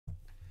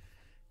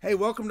Hey,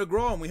 welcome to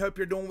Growing. We hope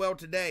you're doing well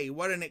today.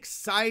 What an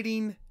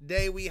exciting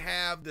day we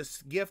have,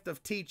 this gift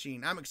of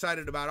teaching. I'm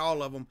excited about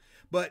all of them,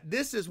 but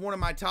this is one of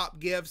my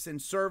top gifts,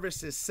 and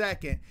service is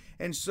second.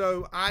 And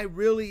so I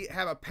really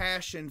have a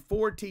passion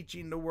for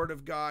teaching the Word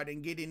of God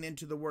and getting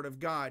into the Word of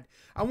God.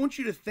 I want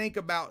you to think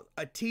about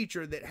a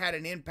teacher that had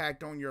an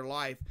impact on your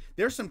life.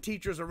 There's some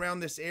teachers around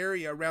this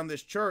area, around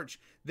this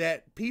church,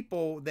 that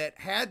people that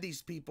had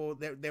these people,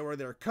 that they were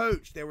their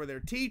coach, they were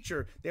their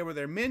teacher, they were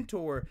their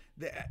mentor.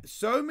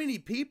 So many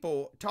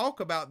people talk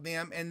about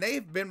them, and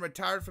they've been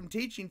retired from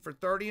teaching for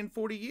 30 and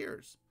 40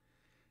 years.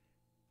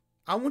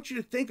 I want you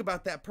to think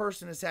about that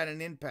person that's had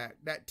an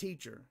impact, that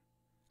teacher.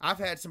 I've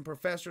had some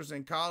professors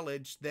in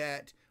college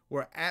that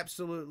were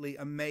absolutely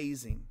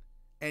amazing.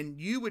 And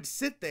you would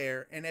sit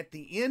there, and at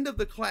the end of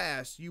the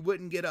class, you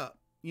wouldn't get up.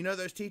 You know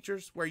those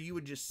teachers where you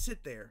would just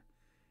sit there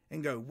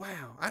and go,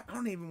 wow, I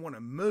don't even want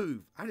to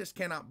move. I just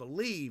cannot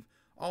believe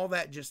all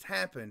that just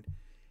happened.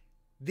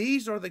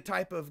 These are the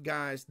type of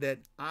guys that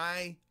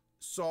I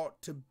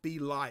sought to be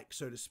like,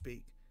 so to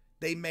speak.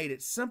 They made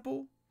it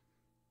simple.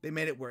 They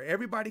made it where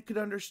everybody could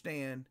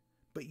understand,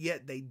 but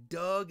yet they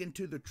dug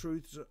into the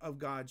truths of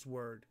God's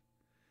Word.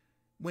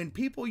 When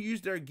people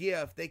use their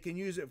gift, they can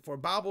use it for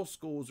Bible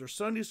schools or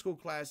Sunday school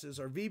classes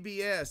or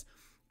VBS,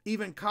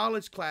 even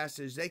college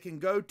classes. They can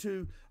go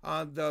to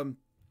the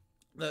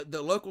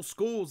local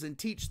schools and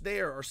teach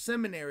there, or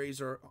seminaries,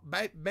 or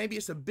maybe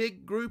it's a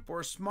big group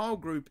or a small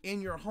group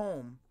in your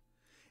home.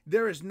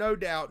 There is no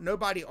doubt,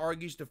 nobody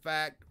argues the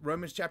fact,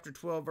 Romans chapter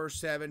 12, verse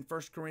 7,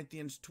 1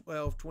 Corinthians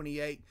 12,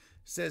 28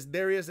 says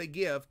there is a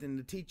gift, and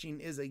the teaching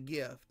is a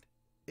gift.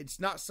 It's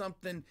not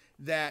something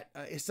that,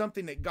 it's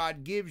something that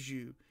God gives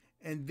you,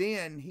 and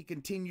then he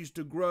continues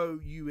to grow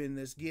you in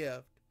this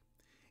gift.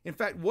 In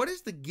fact, what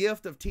is the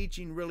gift of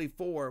teaching really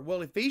for?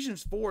 Well,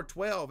 Ephesians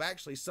 4:12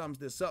 actually sums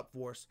this up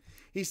for us.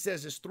 He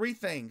says it's three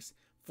things: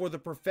 for the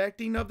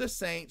perfecting of the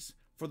saints,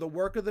 for the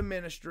work of the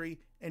ministry,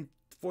 and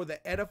for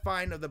the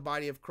edifying of the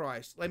body of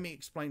Christ. Let me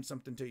explain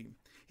something to you.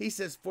 He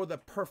says for the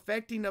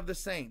perfecting of the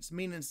saints,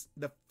 meaning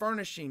the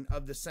furnishing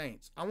of the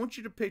saints. I want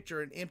you to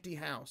picture an empty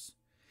house.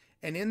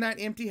 And in that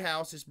empty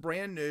house, it's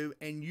brand new,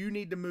 and you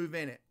need to move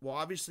in it. Well,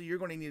 obviously, you're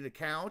going to need a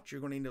couch. You're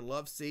going to need a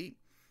love seat,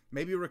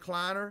 maybe a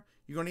recliner.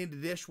 You're going to need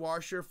a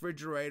dishwasher,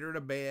 refrigerator,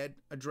 a bed,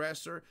 a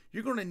dresser.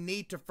 You're going to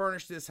need to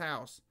furnish this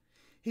house.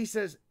 He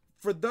says,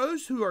 for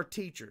those who are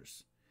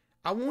teachers,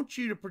 I want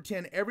you to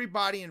pretend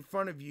everybody in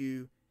front of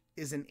you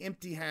is an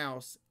empty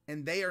house,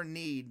 and they are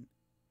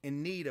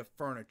in need of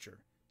furniture.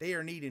 They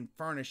are needing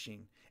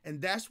furnishing.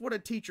 And that's what a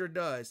teacher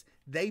does.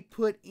 They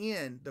put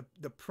in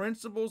the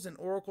principles and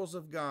oracles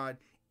of God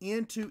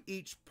into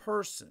each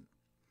person.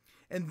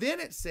 And then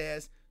it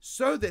says,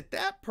 so that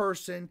that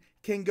person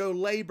can go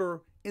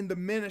labor in the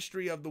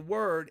ministry of the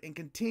Word and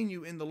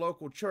continue in the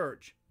local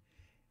church,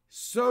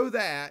 so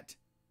that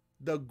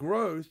the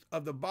growth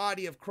of the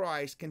body of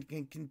Christ can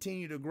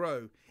continue to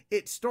grow.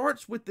 It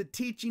starts with the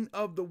teaching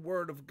of the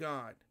Word of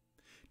God.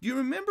 Do you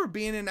remember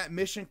being in that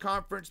mission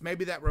conference,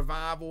 maybe that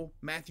revival,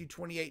 Matthew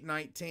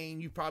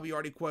 28:19? You probably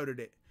already quoted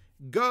it.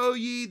 Go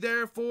ye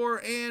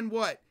therefore and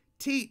what?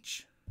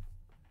 Teach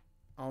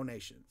all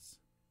nations.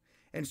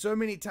 And so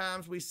many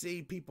times we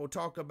see people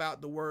talk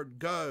about the word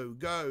go,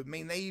 go. I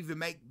mean, they even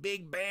make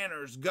big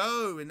banners,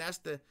 go, and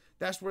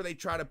that's where they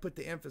try to put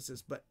the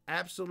emphasis, but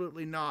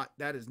absolutely not.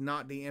 That is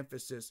not the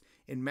emphasis.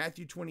 In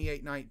Matthew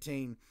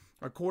 28:19,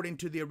 according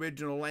to the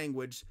original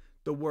language,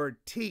 the word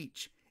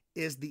teach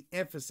is the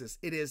emphasis.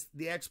 It is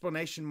the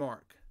exclamation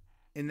mark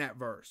in that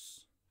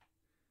verse.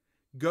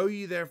 Go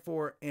ye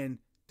therefore and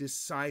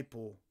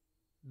disciple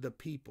the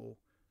people,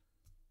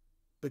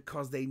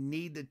 because they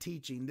need the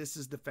teaching. This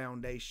is the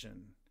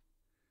foundation.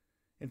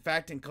 In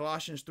fact, in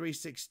Colossians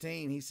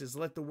 3:16, he says,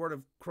 let the word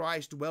of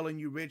Christ dwell in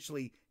you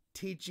richly,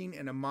 teaching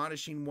and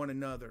admonishing one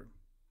another.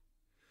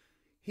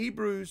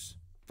 Hebrews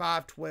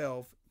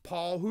 5:12,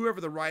 Paul,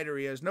 whoever the writer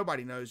is,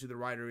 nobody knows who the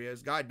writer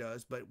is. God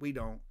does, but we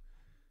don't.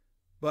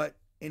 But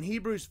in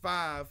Hebrews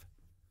 5,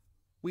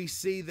 we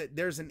see that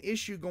there's an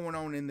issue going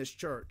on in this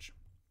church.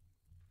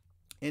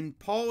 And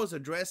Paul is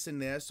addressing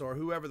this, or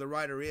whoever the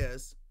writer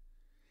is.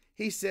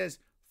 He says,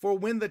 for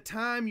when the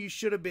time you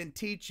should have been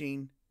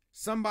teaching,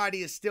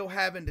 somebody is still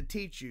having to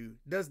teach you.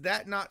 Does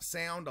that not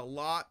sound a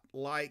lot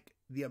like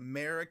the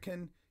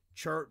American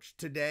church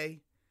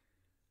today?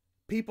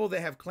 People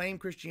that have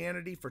claimed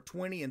Christianity for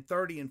 20 and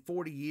 30 and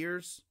 40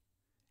 years,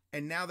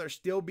 and now they're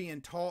still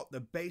being taught the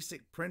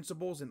basic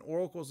principles and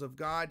oracles of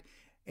God.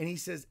 And he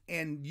says,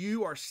 and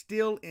you are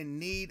still in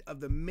need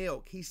of the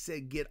milk. He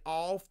said, get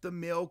off the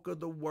milk of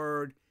the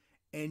word,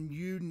 and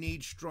you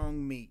need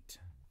strong meat.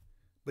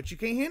 But you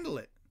can't handle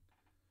it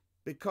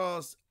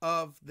because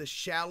of the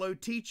shallow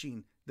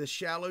teaching, the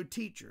shallow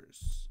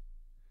teachers.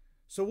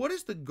 So what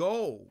is the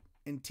goal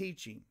in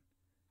teaching?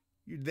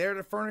 You're there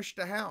to furnish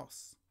the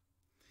house.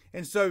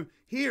 And so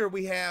here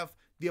we have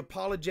the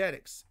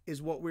apologetics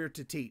is what we're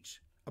to teach.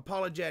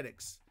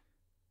 Apologetics.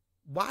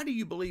 Why do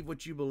you believe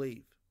what you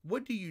believe?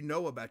 What do you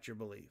know about your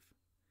belief?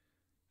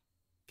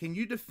 Can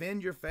you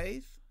defend your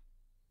faith?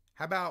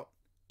 How about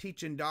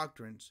teaching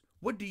doctrines.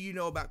 What do you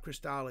know about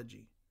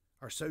Christology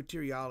or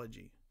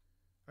soteriology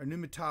or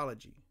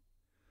pneumatology?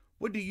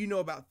 What do you know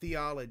about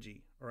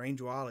theology or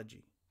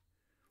angelology?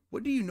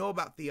 What do you know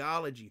about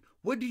theology?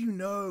 What do you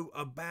know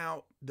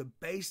about the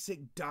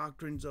basic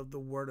doctrines of the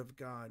Word of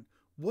God?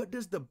 What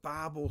does the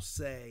Bible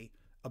say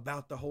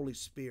about the Holy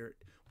Spirit?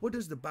 What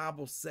does the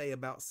Bible say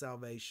about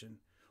salvation?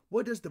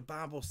 What does the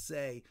Bible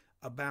say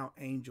about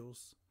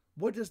angels?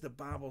 What does the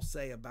Bible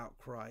say about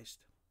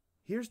Christ?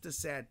 Here's the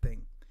sad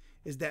thing,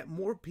 is that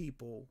more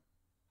people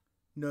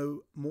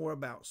know more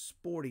about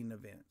sporting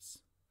events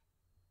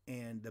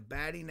and the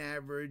batting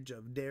average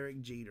of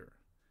Derek Jeter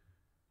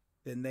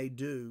than they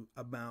do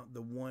about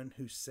the one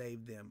who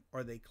saved them,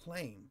 or they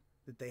claim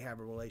that they have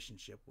a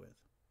relationship with.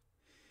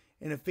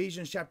 In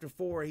Ephesians chapter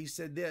 4, he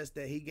said this,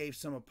 that he gave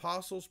some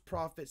apostles,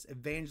 prophets,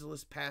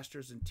 evangelists,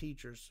 pastors, and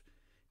teachers.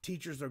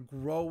 Teachers are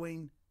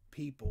growing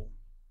people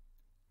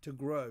to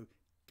grow.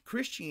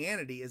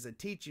 Christianity is a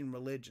teaching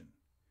religion.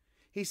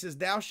 He says,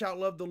 thou shalt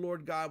love the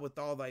Lord God with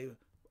all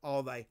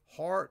thy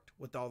heart,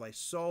 with all thy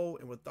soul,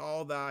 and with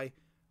all thy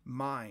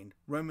mind.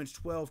 Romans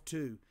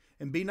 12:2.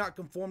 And be not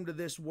conformed to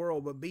this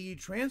world, but be ye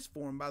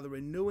transformed by the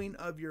renewing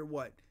of your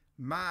what?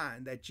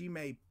 Mind, that ye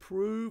may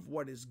prove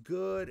what is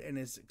good and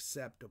is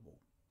acceptable.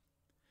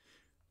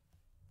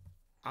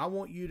 I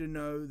want you to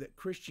know that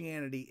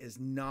Christianity is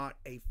not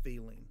a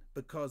feeling,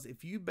 because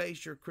if you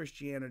base your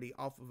Christianity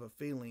off of a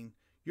feeling,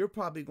 you're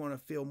probably going to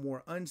feel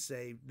more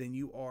unsaved than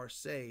you are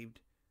saved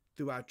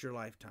throughout your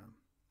lifetime.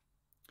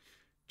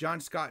 John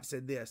Scott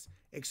said this,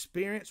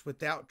 experience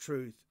without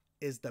truth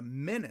is the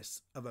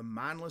menace of a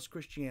mindless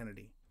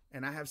Christianity.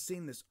 And I have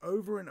seen this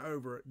over and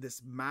over,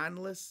 this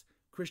mindless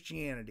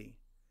Christianity.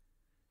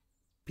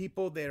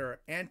 People that are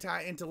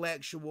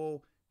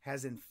anti-intellectual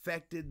has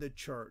infected the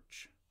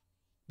church.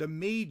 The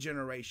me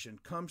generation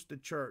comes to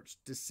church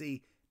to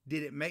see,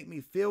 did it make me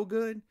feel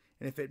good?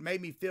 And if it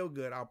made me feel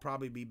good, I'll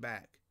probably be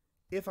back.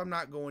 If I'm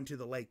not going to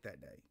the lake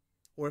that day,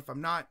 or if I'm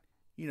not,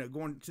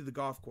 going to the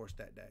golf course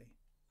that day.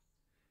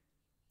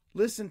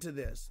 Listen to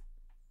this.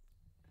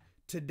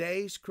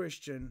 Today's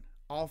Christian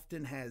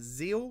often has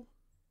zeal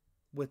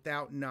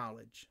without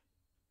knowledge,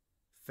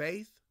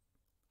 faith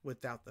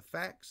without the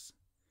facts,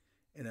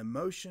 and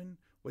emotion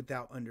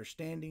without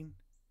understanding,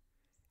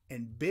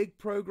 and big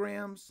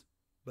programs,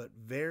 but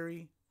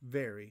very,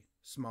 very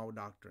small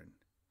doctrine.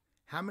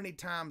 How many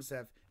times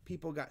have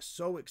people got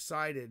so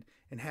excited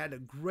and had a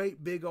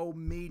great big old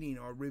meeting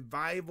or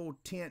revival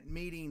tent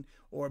meeting,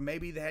 or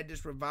maybe they had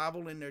this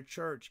revival in their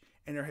church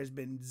and there has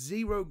been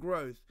zero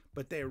growth,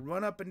 but they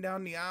run up and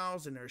down the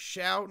aisles and they're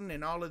shouting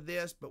and all of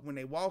this, but when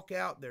they walk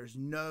out, there's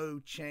no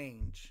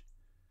change.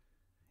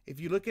 If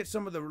you look at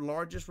some of the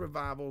largest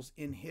revivals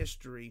in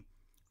history,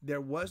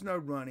 there was no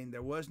running,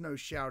 there was no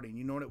shouting.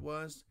 You know what it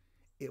was?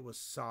 It was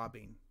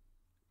sobbing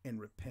and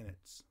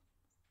repentance.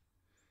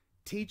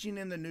 Teaching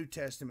in the New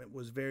Testament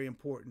was very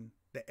important.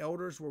 The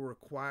elders were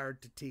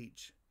required to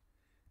teach.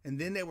 And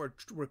then they were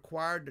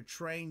required to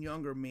train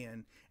younger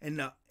men. And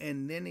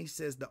then he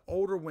says the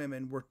older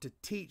women were to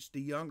teach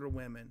the younger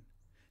women.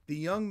 The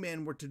young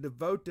men were to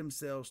devote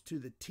themselves to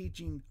the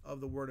teaching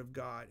of the Word of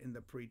God and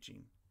the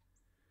preaching.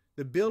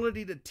 The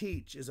ability to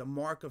teach is a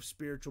mark of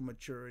spiritual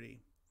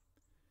maturity.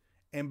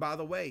 And by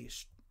the way,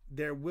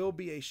 there will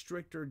be a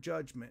stricter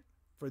judgment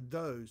for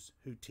those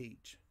who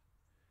teach.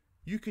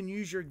 You can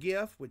use your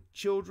gift with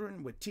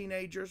children, with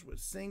teenagers, with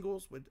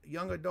singles, with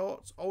young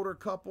adults, older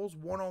couples,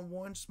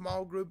 one-on-one,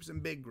 small groups,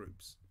 and big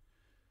groups.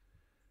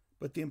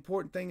 But the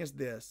important thing is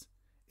this,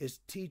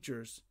 is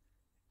teachers,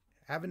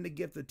 having the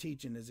gift of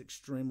teaching is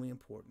extremely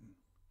important,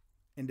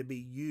 and to be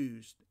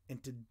used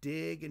and to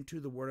dig into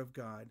the Word of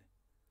God.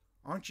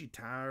 Aren't you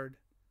tired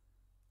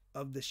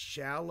of the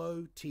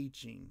shallow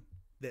teaching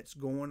that's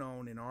going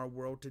on in our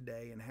world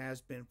today and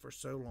has been for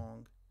so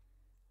long?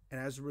 And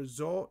as a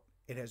result,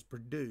 it has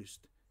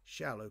produced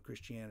shallow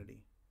Christianity.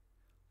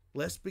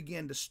 Let's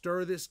begin to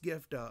stir this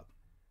gift up,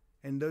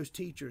 and those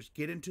teachers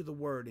get into the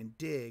Word and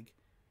dig,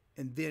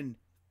 and then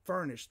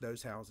furnish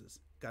those houses.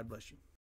 God bless you.